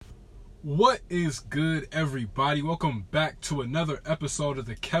What is good, everybody? Welcome back to another episode of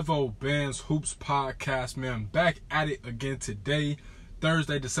the Kevo Bands Hoops podcast, man. Back at it again today,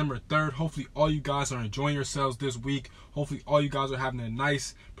 Thursday, December 3rd. Hopefully all you guys are enjoying yourselves this week. Hopefully all you guys are having a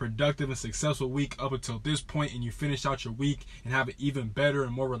nice, productive, and successful week up until this point, and you finish out your week and have an even better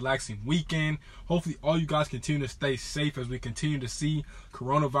and more relaxing weekend. Hopefully all you guys continue to stay safe as we continue to see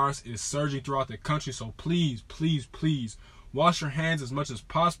coronavirus is surging throughout the country. So please, wash your hands as much as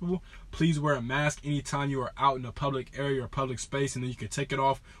possible. Please wear a mask anytime you are out in a public area or public space, and then you can take it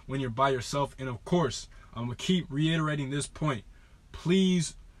off when you're by yourself. And of course, I'm going to keep reiterating this point.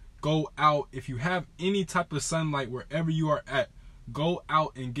 Please go out. If you have any type of sunlight wherever you are at, go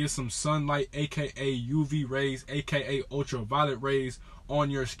out and get some sunlight, aka UV rays, aka ultraviolet rays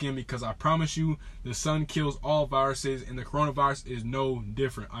on your skin, because I promise you the sun kills all viruses and the coronavirus is no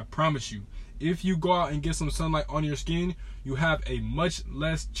different. I promise you. If you go out and get some sunlight on your skin, you have a much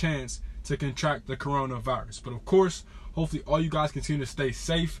less chance to contract the coronavirus. But of course, hopefully all you guys continue to stay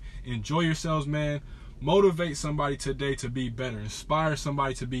safe. Enjoy yourselves, man. Motivate somebody today to be better. Inspire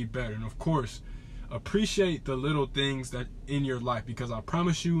somebody to be better. And of course, appreciate the little things that in your life, because I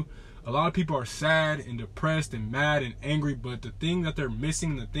promise you, a lot of people are sad and depressed and mad and angry, but the thing that they're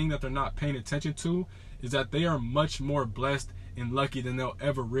missing, the thing that they're not paying attention to, is that they are much more blessed and lucky than they'll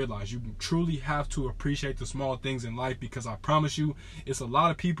ever realize. You truly have to appreciate the small things in life, because I promise you, it's a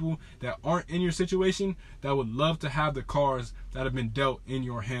lot of people that aren't in your situation that would love to have the cards that have been dealt in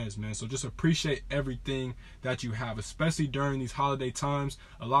your hands, man. So just appreciate everything that you have, especially during these holiday times.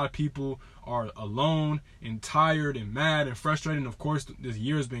 A lot of people are alone and tired and mad and frustrated. And of course, this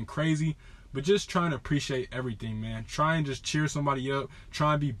year has been crazy. But just trying to appreciate everything, man. Try and just cheer somebody up.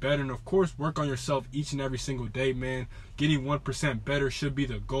 Try and be better. And, of course, work on yourself each and every single day, man. Getting 1% better should be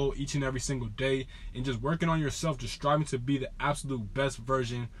the goal each and every single day. And just working on yourself, just striving to be the absolute best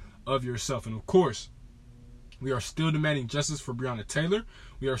version of yourself. And, of course, we are still demanding justice for Breonna Taylor.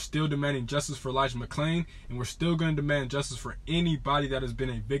 We are still demanding justice for Elijah McClain. And we're still going to demand justice for anybody that has been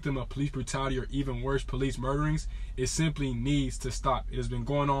a victim of police brutality or even worse, police murderings. It simply needs to stop. It has been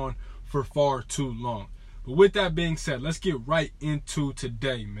going on for far too long. But with that being said, let's get right into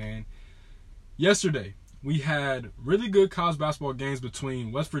today, man. Yesterday, we had really good college basketball games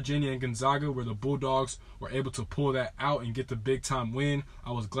between West Virginia and Gonzaga, where the Bulldogs were able to pull that out and get the big-time win.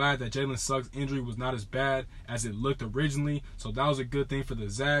 I was glad that Jalen Suggs' injury was not as bad as it looked originally, so that was a good thing for the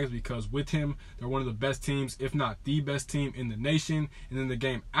Zags, because with him, they're one of the best teams, if not the best team in the nation. And then the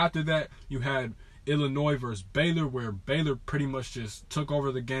game after that, you had Illinois versus Baylor, where Baylor pretty much just took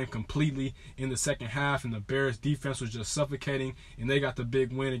over the game completely in the second half, and the Bears defense was just suffocating, and they got the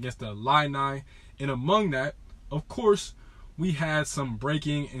big win against the Illini. And among that, of course, we had some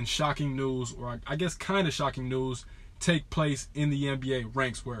breaking and shocking news, or I guess kind of shocking news, take place in the NBA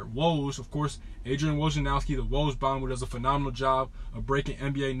ranks, where Woj, of course, Adrian Wojnarowski, the Woj bomb, who does a phenomenal job of breaking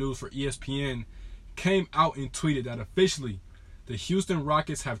NBA news for ESPN, came out and tweeted that officially the Houston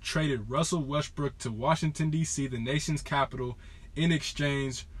Rockets have traded Russell Westbrook to Washington, D.C., the nation's capital, in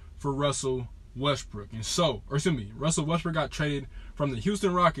exchange for Russell Westbrook. And so, Russell Westbrook got traded from the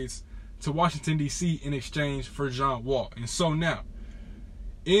Houston Rockets to Washington, D.C. in exchange for John Wall. And so now,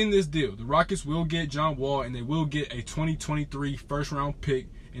 in this deal, the Rockets will get John Wall, and they will get a 2023 first-round pick,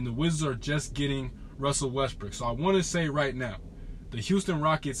 and the Wizards are just getting Russell Westbrook. So I want to say right now, the Houston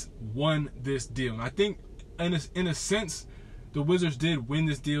Rockets won this deal. And I think, in a sense, the Wizards did win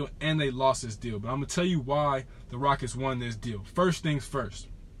this deal and they lost this deal. But I'm going to tell you why the Rockets won this deal. First things first,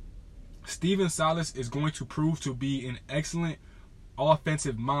 Stephen Silas is going to prove to be an excellent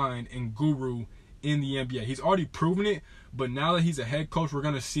offensive mind and guru in the NBA. He's already proven it, but now that he's a head coach, we're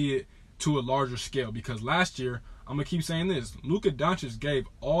going to see it to a larger scale. Because last year, I'm going to keep saying this, Luka Doncic gave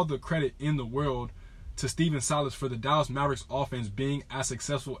all the credit in the world to Stephen Silas for the Dallas Mavericks offense being as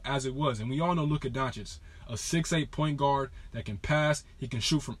successful as it was. And we all know Luka Doncic, a 6'8" point guard that can pass, he can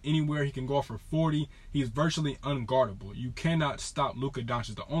shoot from anywhere, he can go for 40. He's virtually unguardable. You cannot stop Luka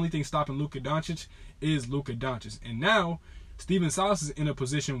Doncic. The only thing stopping Luka Doncic is Luka Doncic. And now Stephen Silas is in a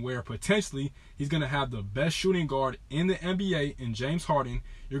position where potentially he's going to have the best shooting guard in the NBA in James Harden.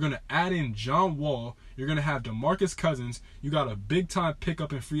 You're going to add in John Wall. You're going to have DeMarcus Cousins. You got a big-time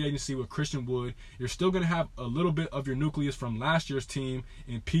pickup in free agency with Christian Wood. You're still going to have a little bit of your nucleus from last year's team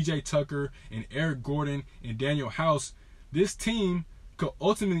in P.J. Tucker and Eric Gordon and Daniel House. This team could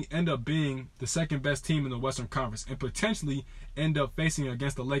ultimately end up being the second-best team in the Western Conference and potentially end up facing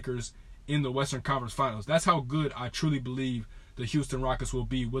against the Lakers in the Western Conference Finals. That's how good I truly believe the Houston Rockets will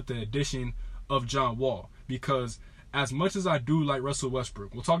be with the addition of John Wall. Because as much as I do like Russell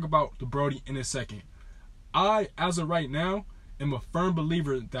Westbrook, we'll talk about the Brody in a second, I, as of right now, am a firm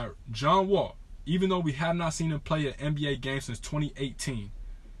believer that John Wall, even though we have not seen him play an NBA game since 2018,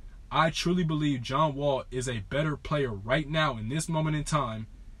 I truly believe John Wall is a better player right now in this moment in time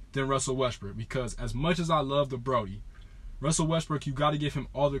than Russell Westbrook. Because as much as I love the Brody, Russell Westbrook, you got to give him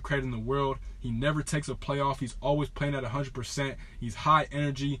all the credit in the world. He never takes a playoff. He's always playing at 100%. He's high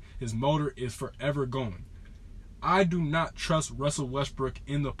energy. His motor is forever going. I do not trust Russell Westbrook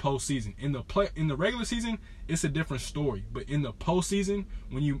in the postseason. In the regular season, it's a different story. But in the postseason,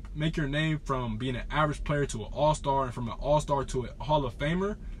 when you make your name from being an average player to an all-star and from an all-star to a Hall of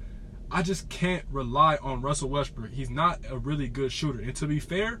Famer, I just can't rely on Russell Westbrook. He's not a really good shooter. And to be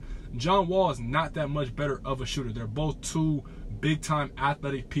fair, John Wall is not that much better of a shooter. They're both two big-time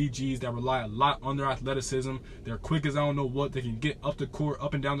athletic PGs that rely a lot on their athleticism. They're quick as I don't know what. They can get up the court,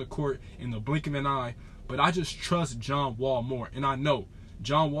 up and down the court in the blink of an eye. But I just trust John Wall more. And I know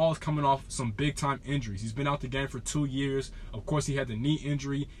John Wall is coming off some big-time injuries. He's been out the game for 2 years. Of course, he had the knee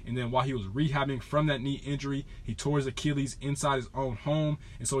injury. And then while he was rehabbing from that knee injury, he tore his Achilles inside his own home.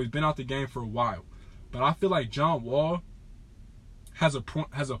 And so he's been out the game for a while. But I feel like John Wall has a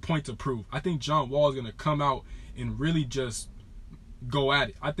point to prove. I think John Wall is going to come out and really just go at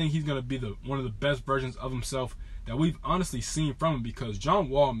it. I think he's going to be one of the best versions of himself that we've honestly seen from him, because John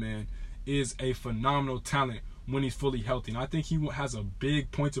Wall, man, is a phenomenal talent when he's fully healthy. And I think he has a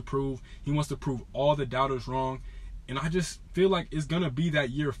big point to prove. He wants to prove all the doubters wrong. And I just feel like it's going to be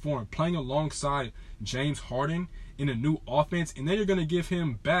that year for him, playing alongside James Harden in a new offense. And then you're going to give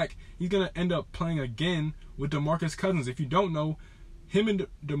him back. He's going to end up playing again with DeMarcus Cousins. If you don't know, him and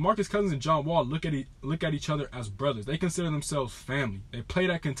DeMarcus Cousins and John Wall look at each other as brothers. They consider themselves family. They played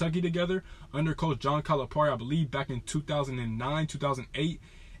at Kentucky together under Coach John Calipari, I believe, back in 2009, 2008.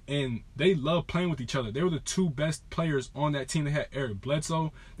 And they love playing with each other. They were the two best players on that team. They had Eric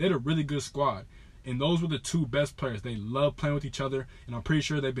Bledsoe. They had a really good squad. And those were the two best players. They love playing with each other. And I'm pretty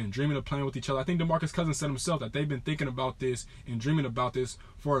sure they've been dreaming of playing with each other. I think DeMarcus Cousins said himself that they've been thinking about this and dreaming about this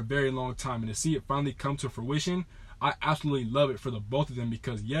for a very long time. And to see it finally come to fruition, I absolutely love it for the both of them,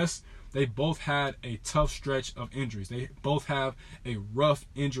 because, yes, they both had a tough stretch of injuries. They both have a rough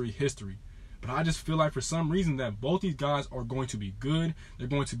injury history. But I just feel like for some reason that both these guys are going to be good. They're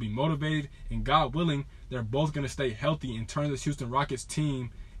going to be motivated. And God willing, they're both going to stay healthy and turn this Houston Rockets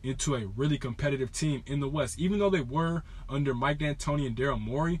team into a really competitive team in the West. Even though they were under Mike D'Antoni and Daryl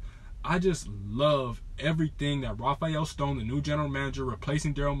Morey, I just love everything that Rafael Stone, the new general manager,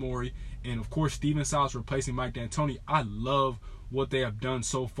 replacing Daryl Morey, and of course Stephen Silas replacing Mike D'Antoni. I love what they have done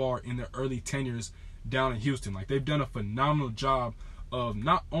so far in their early tenures down in Houston. Like, they've done a phenomenal job of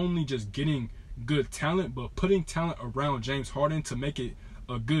not only just getting good talent, but putting talent around James Harden to make it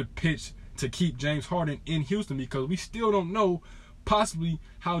a good pitch to keep James Harden in Houston, because we still don't know possibly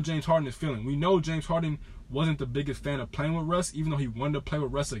how James Harden is feeling. We know James Harden wasn't the biggest fan of playing with Russ, even though he wanted to play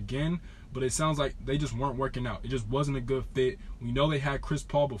with Russ again, but it sounds like they just weren't working out. It just wasn't a good fit. We know they had Chris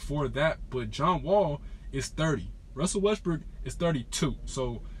Paul before that, but John Wall is 30. Russell Westbrook is 32.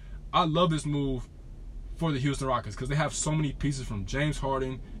 So I love this move for the Houston Rockets, because they have so many pieces from James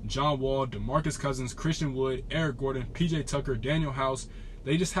Harden, John Wall, DeMarcus Cousins, Christian Wood, Eric Gordon, PJ Tucker, Daniel House.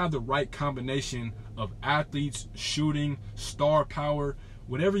 They just have the right combination of athletes, shooting, star power,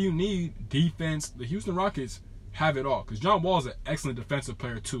 whatever you need, defense. The Houston Rockets have it all, because John Wall is an excellent defensive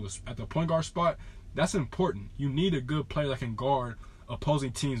player too. At the point guard spot, that's important. You need a good player that can guard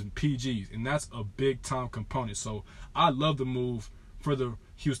opposing teams and PGs, and that's a big time component. So I love the move for the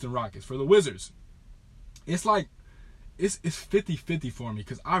Houston Rockets. For the Wizards, it's like it's 50-50 for me,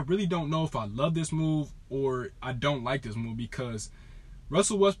 because I really don't know if I love this move or I don't like this move, because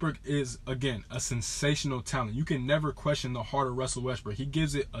Russell Westbrook is, again, a sensational talent. You can never question the heart of Russell Westbrook. He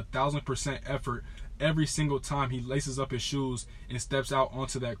gives it 1,000% effort every single time he laces up his shoes and steps out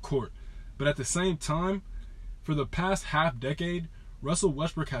onto that court. But at the same time, for the past half decade, Russell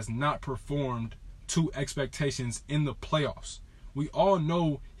Westbrook has not performed to expectations in the playoffs. We all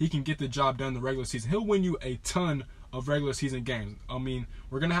know he can get the job done in the regular season. He'll win you a ton of regular season games. I mean,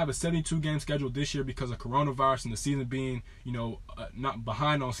 we're going to have a 72-game schedule this year because of coronavirus and the season being, not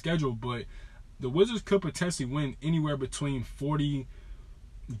behind on schedule, but the Wizards could potentially win anywhere between 40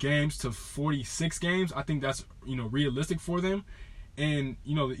 games to 46 games. I think that's, realistic for them. And,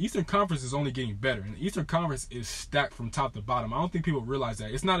 the Eastern Conference is only getting better. And the Eastern Conference is stacked from top to bottom. I don't think people realize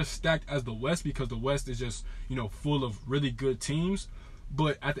that. It's not as stacked as the West, because the West is just, full of really good teams.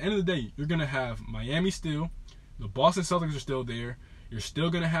 But at the end of the day, you're going to have Miami still. The Boston Celtics are still there. You're still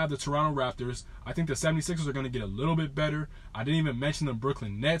going to have the Toronto Raptors. I think the 76ers are going to get a little bit better. I didn't even mention the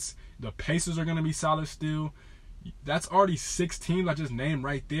Brooklyn Nets. The Pacers are going to be solid still. That's already 6 teams I just named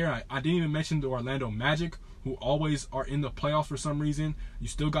right there. I didn't even mention the Orlando Magic, who always are in the playoffs for some reason. You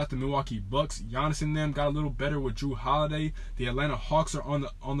still got the Milwaukee Bucks. Giannis and them got a little better with Jrue Holiday. The Atlanta Hawks are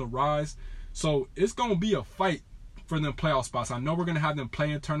on the rise. So it's going to be a fight for them playoff spots. I know we're going to have them play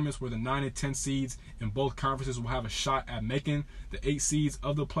in tournaments where the 9 and 10 seeds in both conferences will have a shot at making the 8 seeds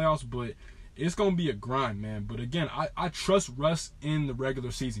of the playoffs, but it's going to be a grind, man. But again, I trust Russ in the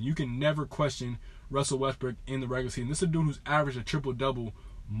regular season. You can never question Russell Westbrook in the regular season. This is a dude who's averaged a triple-double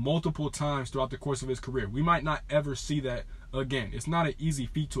multiple times throughout the course of his career. We might not ever see that again. It's not an easy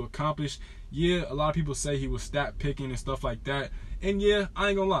feat to accomplish. Yeah, a lot of people say he was stat picking and stuff like that. And yeah, I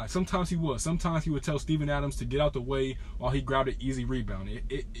ain't gonna lie. Sometimes he was. Sometimes he would tell Steven Adams to get out the way while he grabbed an easy rebound.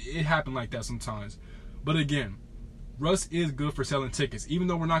 It happened like that sometimes. But again, Russ is good for selling tickets. Even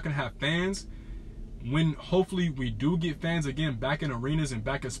though we're not gonna have fans, when hopefully we do get fans again back in arenas and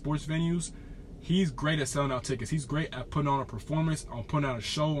back at sports venues, he's great at selling out tickets. He's great at putting on a performance, on putting out a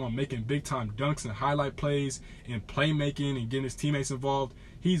show, on making big-time dunks and highlight plays and playmaking and getting his teammates involved.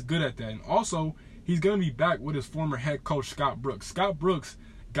 He's good at that. And also, he's going to be back with his former head coach, Scott Brooks. Scott Brooks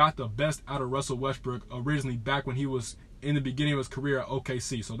got the best out of Russell Westbrook originally back when he was in the beginning of his career at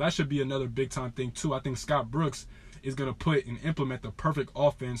OKC. So that should be another big-time thing, too. I think Scott Brooks is going to put and implement the perfect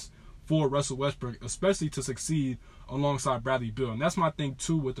offense for Russell Westbrook, especially to succeed alongside Bradley Beal. And that's my thing,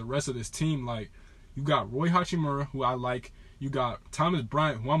 too, with the rest of this team. Like, you got Roy Hachimura, who I like. You got Thomas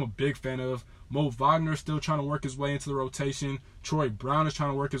Bryant, who I'm a big fan of. Mo Wagner still trying to work his way into the rotation. Troy Brown is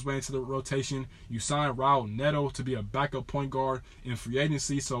trying to work his way into the rotation. You signed Raul Neto to be a backup point guard in free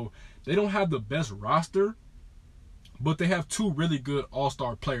agency. So they don't have the best roster, but they have 2 really good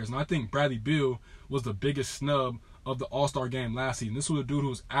all-star players. And I think Bradley Beal was the biggest snub of the all-star game last season. This was a dude who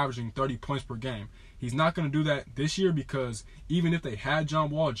was averaging 30 points per game. He's not going to do that this year because even if they had John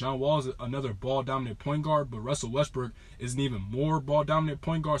Wall is another ball-dominant point guard, but Russell Westbrook is an even more ball-dominant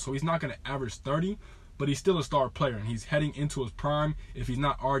point guard, so he's not going to average 30, but he's still a star player, and he's heading into his prime. If he's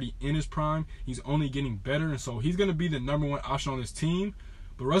not already in his prime, he's only getting better, and so he's going to be the number 1 option on this team,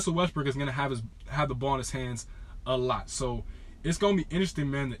 but Russell Westbrook is going to have the ball in his hands a lot. So it's going to be interesting,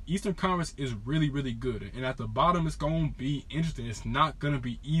 man. The Eastern Conference is really, really good. And at the bottom, it's going to be interesting. It's not going to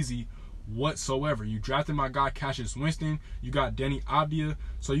be easy whatsoever. You drafted my guy, Cassius Winston. You got Denny Avdia.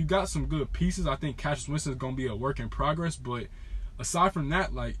 So you got some good pieces. I think Cassius Winston is going to be a work in progress. But aside from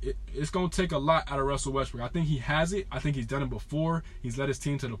that, like it's going to take a lot out of Russell Westbrook. I think he has it. I think he's done it before. He's led his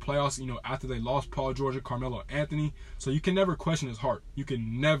team to the playoffs, after they lost Paul George and Carmelo Anthony. So you can never question his heart. You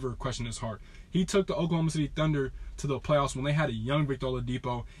can never question his heart. He took the Oklahoma City Thunder to the playoffs when they had a young Victor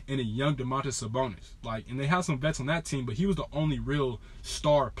Oladipo and a young Domantas Sabonis. And they had some vets on that team, but he was the only real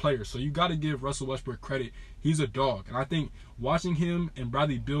star player. So you got to give Russell Westbrook credit. He's a dog. And I think watching him and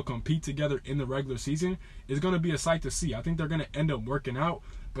Bradley Beal compete together in the regular season is going to be a sight to see. I think they're going to end up working out,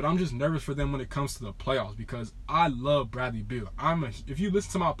 but I'm just nervous for them when it comes to the playoffs because I love Bradley Beal. If you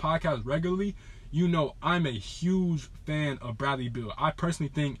listen to my podcast regularly, you know I'm a huge fan of Bradley Beal. I personally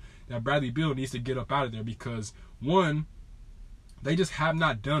think that Bradley Beal needs to get up out of there because, one, they just have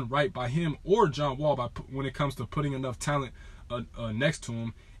not done right by him or John Wall when it comes to putting enough talent next to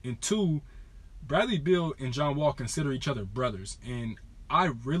him. And 2, Bradley Beal and John Wall consider each other brothers. And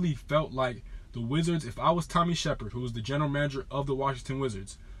I really felt like the Wizards, if I was Tommy Shepard, who was the general manager of the Washington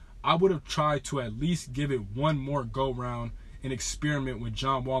Wizards, I would have tried to at least give it one more go-round and experiment with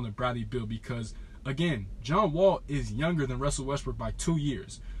John Wall and Bradley Beal because, again, John Wall is younger than Russell Westbrook by 2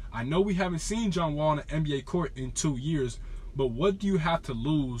 years. I know we haven't seen John Wall on the NBA court in 2 years, but what do you have to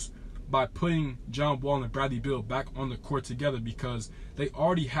lose by putting John Wall and Bradley Beal back on the court together because they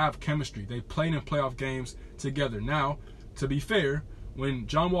already have chemistry. They played in playoff games together. Now, to be fair, when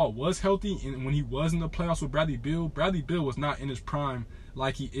John Wall was healthy and when he was in the playoffs with Bradley Beal was not in his prime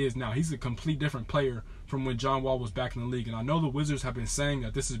like he is now. He's a complete different player from when John Wall was back in the league. And I know the Wizards have been saying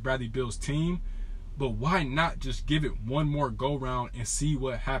that this is Bradley Beal's team, but why not just give it one more go-round and see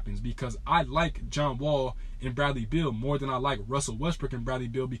what happens? Because I like John Wall and Bradley Beal more than I like Russell Westbrook and Bradley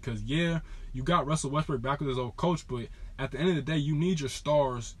Beal because, yeah, you got Russell Westbrook back with his old coach, but at the end of the day, you need your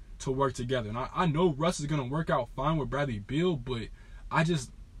stars to work together. And I know Russ is going to work out fine with Bradley Beal, but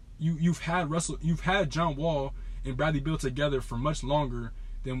you've had John Wall and Bradley Beal together for much longer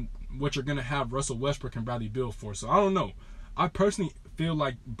than what you're going to have Russell Westbrook and Bradley Beal for. So I don't know. I personally feel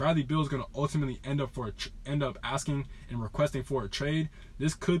like Bradley Beal is going to ultimately end up asking and requesting for a trade.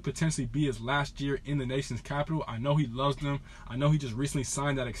 This could potentially be his last year in the nation's capital. I know he loves them. I know he just recently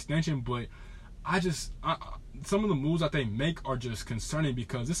signed that extension, but some of the moves that they make are just concerning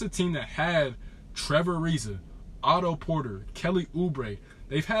because this is a team that had Trevor Ariza, Otto Porter, Kelly Oubre.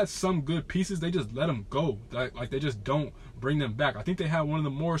 They've had some good pieces. They just let them go. Like they just don't bring them back. I think they had one of the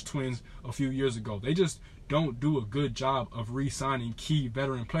Morris twins a few years ago. They just don't do a good job of re-signing key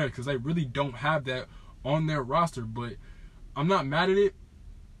veteran players because they really don't have that on their roster. But I'm not mad at it.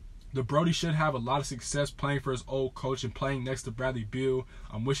 The Brody should have a lot of success playing for his old coach and playing next to Bradley Beal.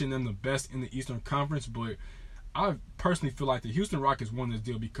 I'm wishing them the best in the Eastern Conference, but I personally feel like the Houston Rockets won this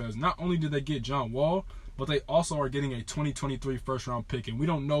deal because not only did they get John Wall, but they also are getting a 2023 first-round pick, and we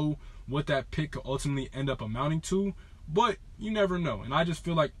don't know what that pick could ultimately end up amounting to, but you never know. And I just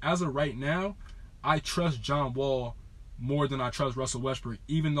feel like as of right now, I trust John Wall more than I trust Russell Westbrook,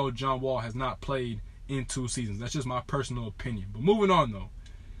 even though John Wall has not played in 2 seasons. That's just my personal opinion. But moving on, though,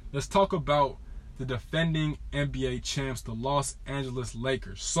 let's talk about the defending NBA champs, the Los Angeles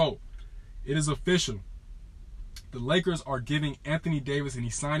Lakers. So, it is official. The Lakers are giving Anthony Davis, and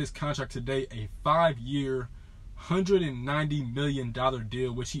he signed his contract today, a 5-year, $190 million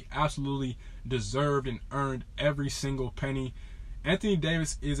deal, which he absolutely deserved and earned every single penny. Anthony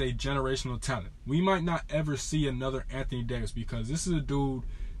Davis is a generational talent. We might not ever see another Anthony Davis because this is a dude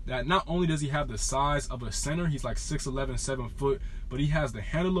that not only does he have the size of a center, he's like 6'11", 7 foot, but he has the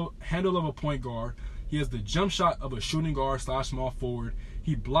handle of a point guard. He has the jump shot of a shooting guard / small forward.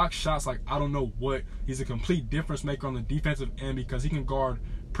 He blocks shots like I don't know what. He's a complete difference maker on the defensive end because he can guard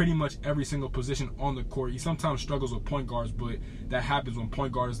pretty much every single position on the court. He sometimes struggles with point guards, but that happens when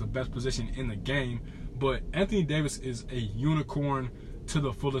point guard is the best position in the game. But Anthony Davis is a unicorn to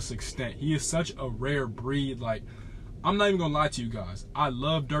the fullest extent. He is such a rare breed. Like, I'm not even going to lie to you guys. I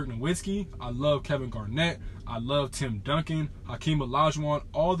love Dirk Nowitzki. I love Kevin Garnett. I love Tim Duncan, Hakeem Olajuwon,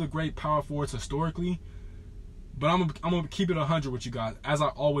 all the great power forwards historically. But I'm going to keep it 100 with you guys, as I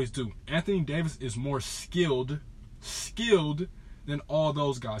always do. Anthony Davis is more skilled than all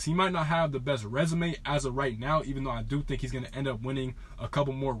those guys. He might not have the best resume as of right now, even though I do think he's going to end up winning a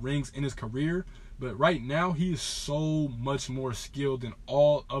couple more rings in his career. But right now, he is so much more skilled than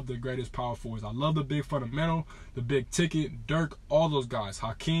all of the greatest power forwards. I love the big fundamental, the big ticket, Dirk, all those guys.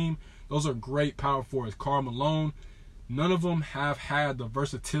 Hakeem, those are great power forwards. Karl Malone, none of them have had the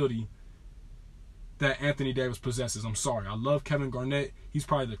versatility that Anthony Davis possesses. I'm sorry. I love Kevin Garnett. He's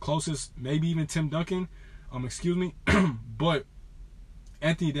probably the closest, maybe even Tim Duncan. But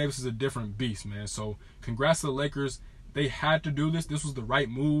Anthony Davis is a different beast, man. So congrats to the Lakers. They had to do this. This was the right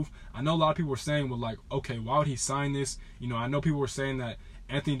move. I know a lot of people were saying, well, like, okay, why would he sign this? You know, I know people were saying that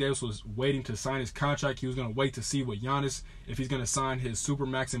Anthony Davis was waiting to sign his contract. He was going to wait to see what Giannis, if he's going to sign his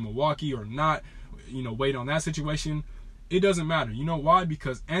Supermax in Milwaukee or not, you know, wait on that situation. It doesn't matter. You know why?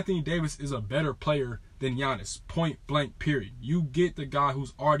 Because Anthony Davis is a better player than Giannis. Point blank, period. You get the guy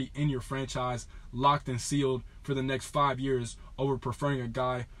who's already in your franchise, locked and sealed for the next 5 years, over preferring a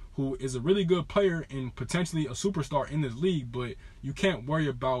guy who is a really good player and potentially a superstar in this league, but you can't worry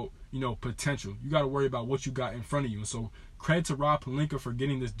about, you know, potential. You got to worry about what you got in front of you. And so credit to Rob Pelinka for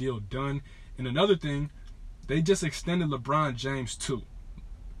getting this deal done. And another thing, they just extended LeBron James too.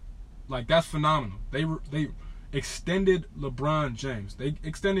 Like, that's phenomenal. They extended LeBron James. They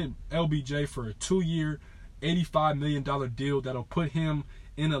extended LBJ for a 2-year, $85 million deal that'll put him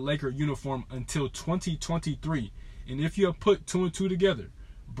in a Laker uniform until 2023. And if you have put 2 and 2 together,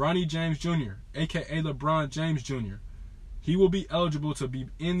 Bronny James Jr., a.k.a. LeBron James Jr., he will be eligible to be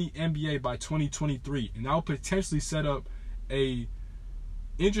in the NBA by 2023. And that will potentially set up a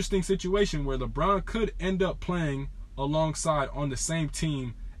interesting situation where LeBron could end up playing alongside on the same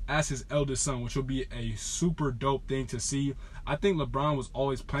team as his eldest son, which will be a super dope thing to see. I think LeBron was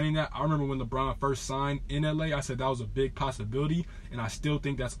always planning that. I remember when LeBron first signed in LA, I said that was a big possibility, and I still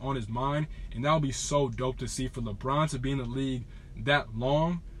think that's on his mind. And that would be so dope to see for LeBron to be in the league that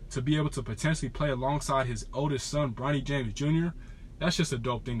long, to be able to potentially play alongside his oldest son, Bronny James Jr. That's just a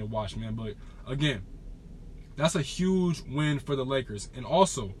dope thing to watch, man. But again, that's a huge win for the Lakers. And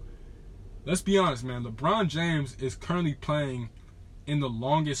also, let's be honest, man, LeBron James is currently playing in the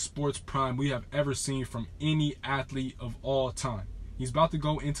longest sports prime we have ever seen from any athlete of all time. He's about to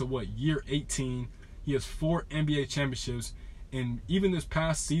go into, year 18. He has 4 NBA championships. And even this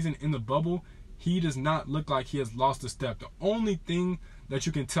past season in the bubble, he does not look like he has lost a step. The only thing that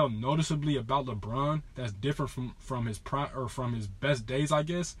you can tell noticeably about LeBron that's different from his prime, or from his best days, I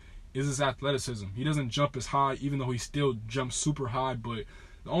guess, is his athleticism. He doesn't jump as high, even though he still jumps super high. But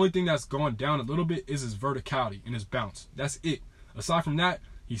the only thing that's gone down a little bit is his verticality and his bounce. That's it. Aside from that,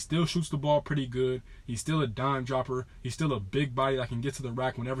 he still shoots the ball pretty good. He's still a dime dropper. He's still a big body that can get to the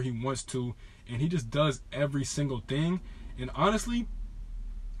rack whenever he wants to. And he just does every single thing. And honestly,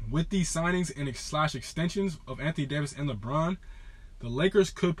 with these signings and / extensions of Anthony Davis and LeBron, the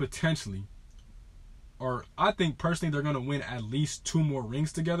Lakers could potentially, or I think personally they're going to win at least 2 more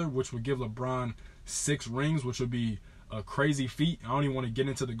rings together, which would give LeBron 6 rings, which would be a crazy feat. I don't even want to get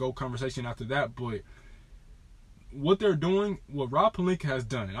into the GOAT conversation after that, but what they're doing, what Rob Pelinka has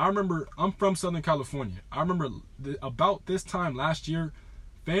done, and I remember, I'm from Southern California. I remember about this time last year,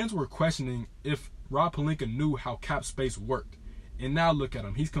 fans were questioning if Rob Pelinka knew how cap space worked. And now look at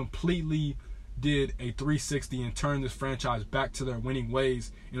him. He's completely did a 360 and turned this franchise back to their winning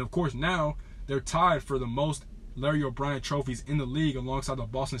ways. And of course now they're tied for the most Larry O'Brien trophies in the league alongside the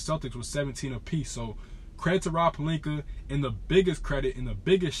Boston Celtics with 17 apiece. So credit to Rob Pelinka, and the biggest credit and the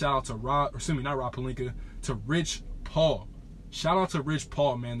biggest shout out to to Rich Paul. Shout out to Rich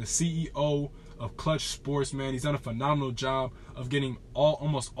Paul, man, the CEO of Clutch Sports, man. He's done a phenomenal job of getting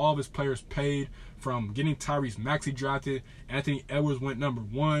almost all of his players paid, from getting Tyrese Maxey drafted. Anthony Edwards went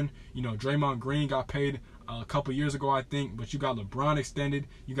 #1. You know, Draymond Green got paid a couple years ago, I think, but you got LeBron extended.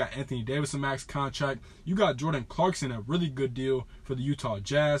 You got Anthony Davis a max contract. You got Jordan Clarkson, a really good deal for the Utah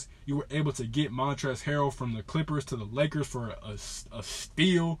Jazz. You were able to get Montrezl Harrell from the Clippers to the Lakers for a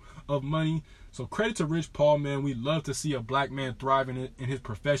steal of money. So credit to Rich Paul, man. We love to see a black man thrive in his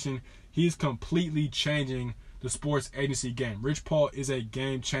profession. He's completely changing the sports agency game. Rich Paul is a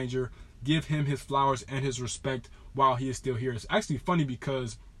game changer. Give him his flowers and his respect while he is still here. It's actually funny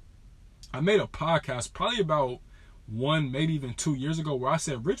because I made a podcast probably about 1, maybe even 2 years ago where I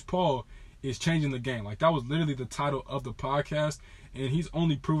said Rich Paul is changing the game. Like, that was literally the title of the podcast, and he's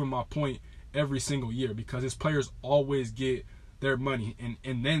only proven my point every single year because his players always get their money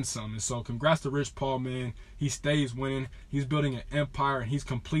and then some. And so congrats to Rich Paul, man. He stays winning. He's building an empire, and he's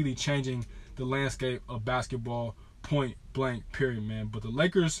completely changing the landscape of basketball, point blank, period, man. But the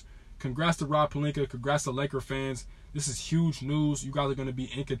Lakers, congrats to Rob Pelinka. Congrats to Laker fans. This is huge news. You guys are going to be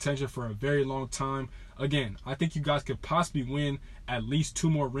in contention for a very long time. Again, I think you guys could possibly win at least 2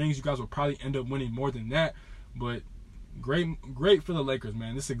 more rings. You guys will probably end up winning more than that. But great for the Lakers,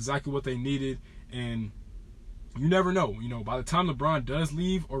 man. This is exactly what they needed. And you never know. You know, by the time LeBron does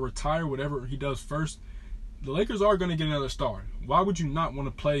leave or retire, whatever he does first, the Lakers are going to get another star. Why would you not want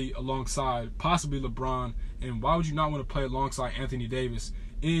to play alongside possibly LeBron? And why would you not want to play alongside Anthony Davis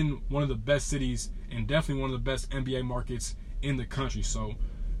in one of the best cities and definitely one of the best NBA markets in the country? So,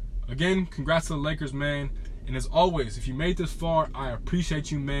 again, congrats to the Lakers, man. And as always, if you made this far, I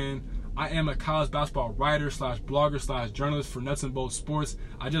appreciate you, man. I am a college basketball writer / blogger / journalist for Nuts and Bolts Sports.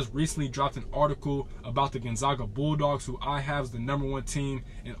 I just recently dropped an article about the Gonzaga Bulldogs, who I have as the #1 team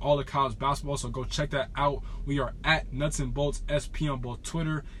in all of college basketball. So go check that out. We are at Nuts and Bolts SP on both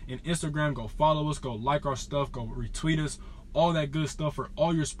Twitter and Instagram. Go follow us. Go like our stuff. Go retweet us. All that good stuff for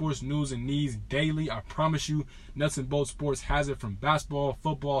all your sports news and needs daily. I promise you, Nuts and Bolts Sports has it from basketball,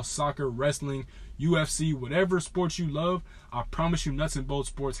 football, soccer, wrestling, UFC, whatever sports you love. I promise you, Nuts and Bolts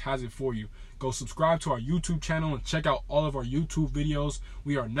Sports has it for you. Go subscribe to our YouTube channel and check out all of our YouTube videos.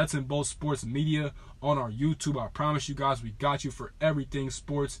 We are Nuts and Bolts Sports Media on our YouTube. I promise you guys, we got you for everything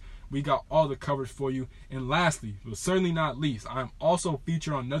sports. We got all the coverage for you. And lastly, but certainly not least, I am also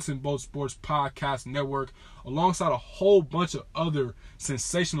featured on Nuts and Bolts Sports Podcast Network alongside a whole bunch of other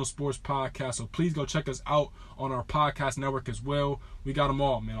sensational sports podcasts. So please go check us out on our podcast network as well. We got them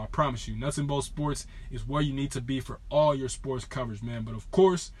all, man. I promise you, Nuts and Bolts Sports is where you need to be for all your sports coverage, man. But of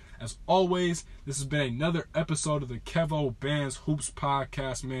course, as always, this has been another episode of the Kevo Bands Hoops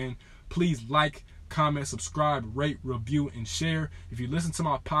Podcast, man. Please like, comment, subscribe, rate, review, and share. If you listen to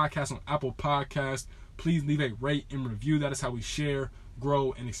my podcast on Apple Podcasts, please leave a rate and review. That is how we share,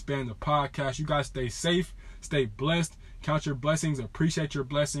 grow, and expand the podcast. You guys stay safe, stay blessed, count your blessings, appreciate your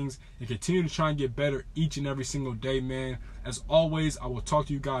blessings, and continue to try and get better each and every single day, man. As always, I will talk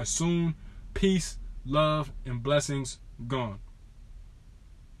to you guys soon. Peace, love, and blessings. Gone.